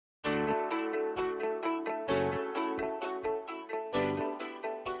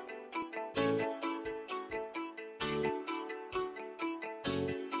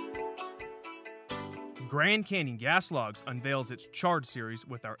Grand Canyon Gas Logs unveils its Charred series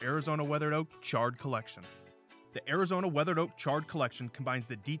with our Arizona Weathered Oak Charred Collection. The Arizona Weathered Oak Charred Collection combines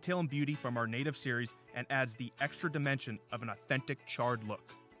the detail and beauty from our native series and adds the extra dimension of an authentic charred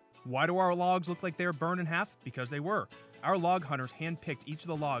look. Why do our logs look like they are burned in half? Because they were. Our log hunters hand-picked each of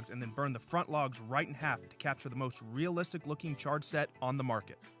the logs and then burned the front logs right in half to capture the most realistic-looking charred set on the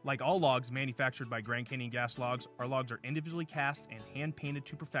market. Like all logs manufactured by Grand Canyon Gas Logs, our logs are individually cast and hand-painted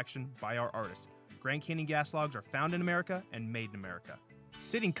to perfection by our artists. Grand Canyon Gas Logs are found in America and made in America.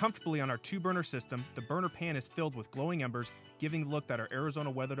 Sitting comfortably on our two-burner system, the burner pan is filled with glowing embers, giving the look that our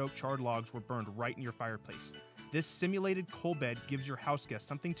Arizona Weathered Oak charred logs were burned right in your fireplace. This simulated coal bed gives your house guests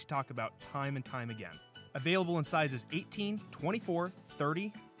something to talk about time and time again. Available in sizes 18, 24,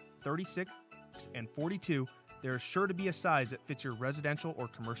 30, 36, and 42, there is sure to be a size that fits your residential or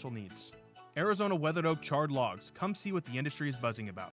commercial needs. Arizona Weathered Oak charred logs. Come see what the industry is buzzing about.